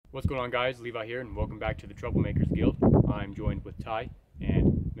What's going on, guys? Levi here, and welcome back to the Troublemakers Guild. I'm joined with Ty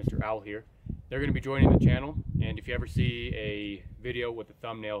and Mr. Owl here. They're going to be joining the channel, and if you ever see a video with a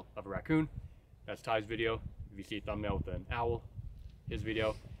thumbnail of a raccoon, that's Ty's video. If you see a thumbnail with an owl, his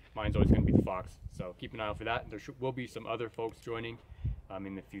video. Mine's always going to be the fox, so keep an eye out for that. There will be some other folks joining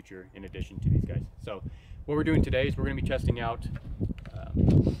in the future in addition to these guys. So what we're doing today is we're going to be testing out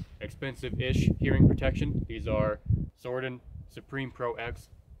expensive-ish hearing protection. These are Sordin Supreme-Pro X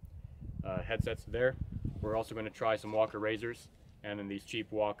headsets there. We're also going to try some Walker Razors and then these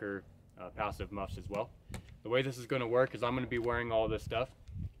cheap Walker passive muffs as well. The way this is going to work is I'm going to be wearing all this stuff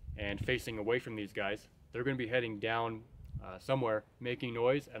and facing away from these guys. They're going to be heading down somewhere making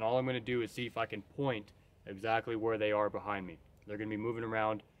noise, and all I'm going to do is see if I can point exactly where they are behind me. They're going to be moving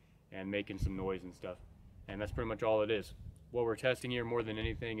around and making some noise and stuff, and that's pretty much all it is. What we're testing here more than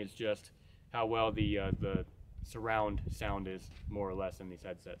anything is just how well the surround sound is, more or less, in these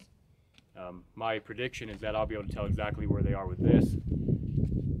headsets. My prediction is that I'll be able to tell exactly where they are with this.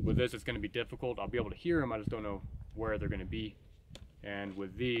 With this, it's going to be difficult. I'll be able to hear them, I just don't know where they're going to be. And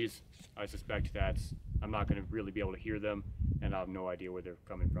with these, I suspect that I'm not going to really be able to hear them, and I'll have no idea where they're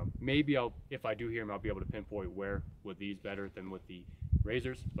coming from. Maybe if I do hear them, I'll be able to pinpoint where with these better than with the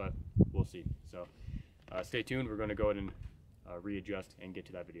Razors, but we'll see. So stay tuned. We're going to go ahead and readjust and get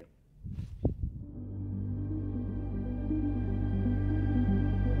to that video.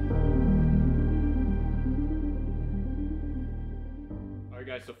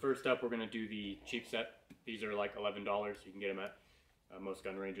 Alright guys, so first up we're going to do the cheap set. These are like $11. You can get them at most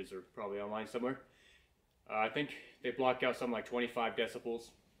gun ranges, or probably online somewhere. I think they block out something like 25 decibels,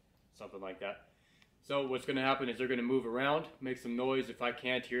 something like that. So what's going to happen is they're going to move around, make some noise. If I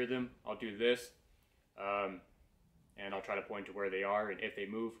can't hear them, I'll do this, and I'll try to point to where they are, and if they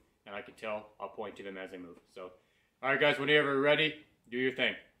move and I can tell, I'll point to them as they move. So, alright guys, whenever you're ready, do your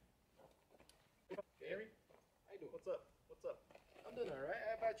thing. Gary, how you doing? What's up? What's up? I'm doing alright.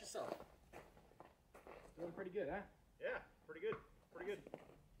 How about yourself? Doing pretty good, huh? Yeah, pretty good. Pretty good.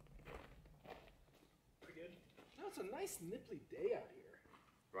 Pretty good. No, it's a nice nipply day out here.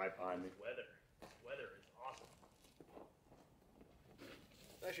 Right behind me. Weather is awesome.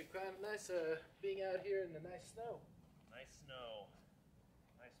 It's actually kind of nice being out here in the nice snow. Nice snow.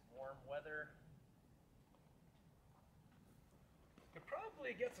 Nice warm weather. Could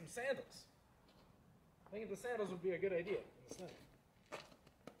probably get some sandals. I think the sandals would be a good idea in the snow.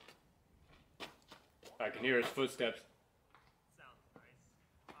 I can hear his footsteps. Sounds nice.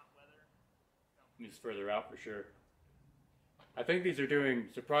 Hot weather. He's further out for sure. I think these are doing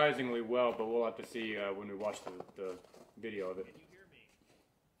surprisingly well, but we'll have to see when we watch the video of it. Can you hear me?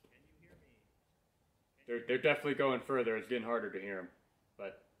 Can you hear me? They're definitely going further. It's getting harder to hear them,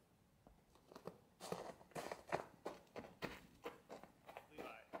 but Levi,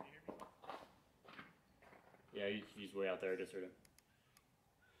 can you hear me? yeah, he's way out there. I just heard him.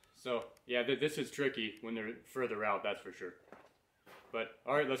 So yeah, this is tricky when they're further out, that's for sure. But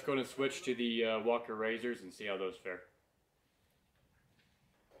all right, let's go and switch to the Walker Razors and see how those fare.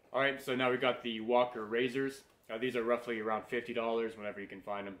 All right, so now we got the Walker Razors. These are roughly around $50 whenever you can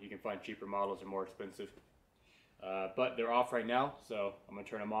find them. You can find cheaper models or more expensive. But they're off right now, so I'm going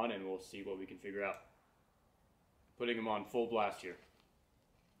to turn them on and we'll see what we can figure out. Putting them on full blast here.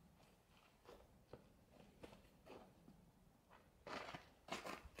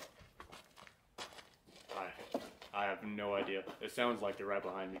 I have no idea. It sounds like they're right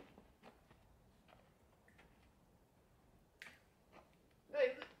behind me.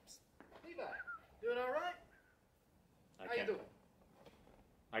 Hey, Levi, doing all right? How you doing?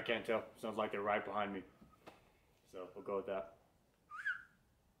 I can't tell. Sounds like they're right behind me. So we'll go with that.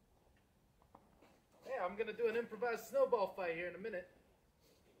 Hey, I'm gonna do an improvised snowball fight here in a minute.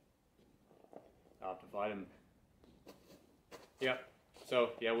 I'll have to fight them. Yep.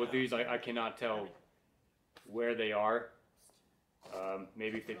 So yeah, with these I cannot tell where they are.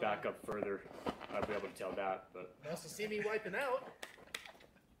 Maybe if they back up further, I'll be able to tell that. But Wants to see me wiping out.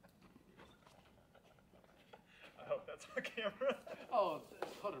 I hope that's on camera. Oh,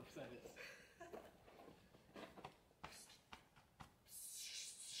 100% is.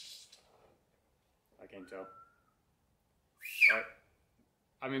 I can't tell. Alright.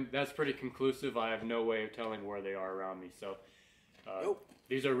 I mean, that's pretty conclusive. I have no way of telling where they are around me. So Nope.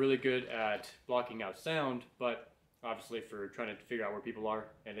 these are really good at blocking out sound, but obviously for trying to figure out where people are,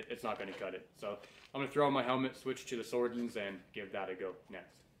 and it's not going to cut it. So I'm going to throw on my helmet, switch to the Sordins, and give that a go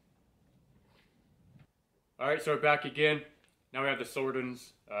next. Alright, so we're back again. Now we have the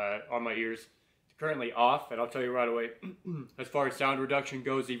Sordins on my ears. It's currently off, and I'll tell you right away, as far as sound reduction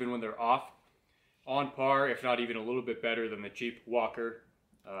goes, even when they're off, on par, if not even a little bit better than the cheap Walker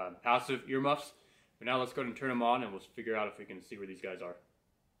passive earmuffs. But now let's go ahead and turn them on and we'll figure out if we can see where these guys are.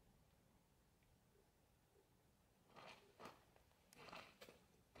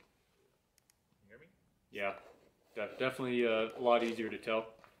 You hear me? Yeah, definitely a lot easier to tell.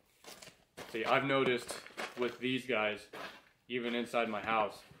 See, I've noticed with these guys, even inside my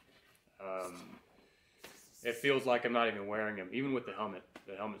house, it feels like I'm not even wearing them, even with the helmet.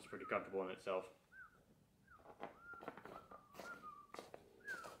 The helmet's pretty comfortable in itself.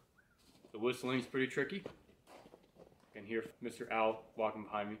 The whistling's pretty tricky. I can hear Mr. Owl walking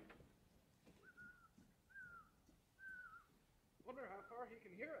behind me. Wonder how far he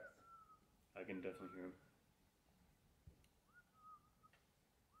can hear us. I can definitely hear him.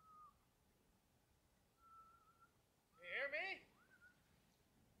 Can you hear me?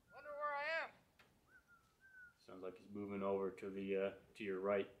 Wonder where I am. Sounds like he's moving over to the to your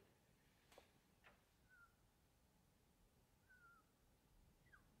right.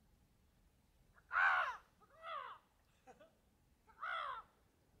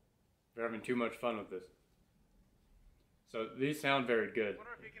 We're having too much fun with this. So these sound very good.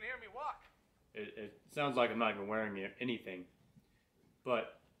 Wonder if he can hear me walk. It sounds like I'm not even wearing anything,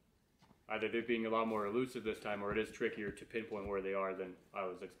 but either they're being a lot more elusive this time or it is trickier to pinpoint where they are than I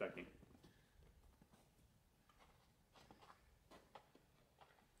was expecting.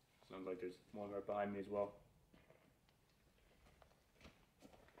 Sounds like there's one right behind me as well.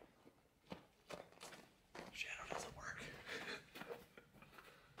 Shadow doesn't work.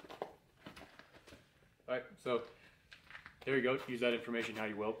 Alright, so there you go. Use that information how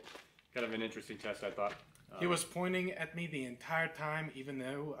you will. Kind of an interesting test, I thought. He was pointing at me the entire time, even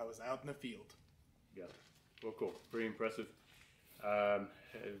though I was out in the field. Yeah. Well, cool. Pretty impressive.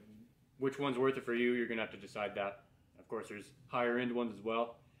 Which one's worth it for you? You're going to have to decide that. Of course, there's higher end ones as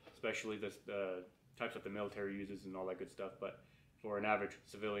well, especially the types that the military uses and all that good stuff. But for an average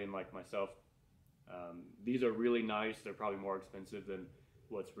civilian like myself, these are really nice. They're probably more expensive than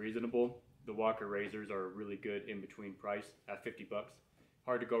what's reasonable. The Walker Razors are really good in between price at $50.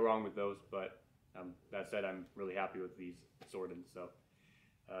 Hard to go wrong with those, but that said, I'm really happy with these Sordins. So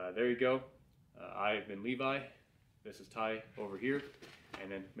there you go. I've been Levi. This is Ty over here,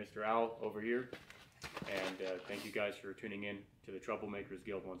 and then Mr. Owl over here. And thank you guys for tuning in to the Troublemakers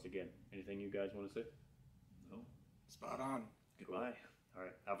Guild once again. Anything you guys want to say? No. Spot on. Cool. All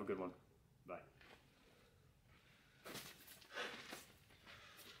right. Have a good one. Bye.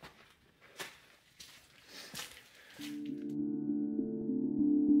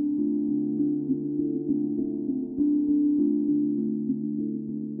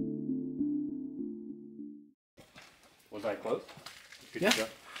 Was I close? Good Yeah. to go.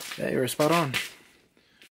 Yeah, you were spot on.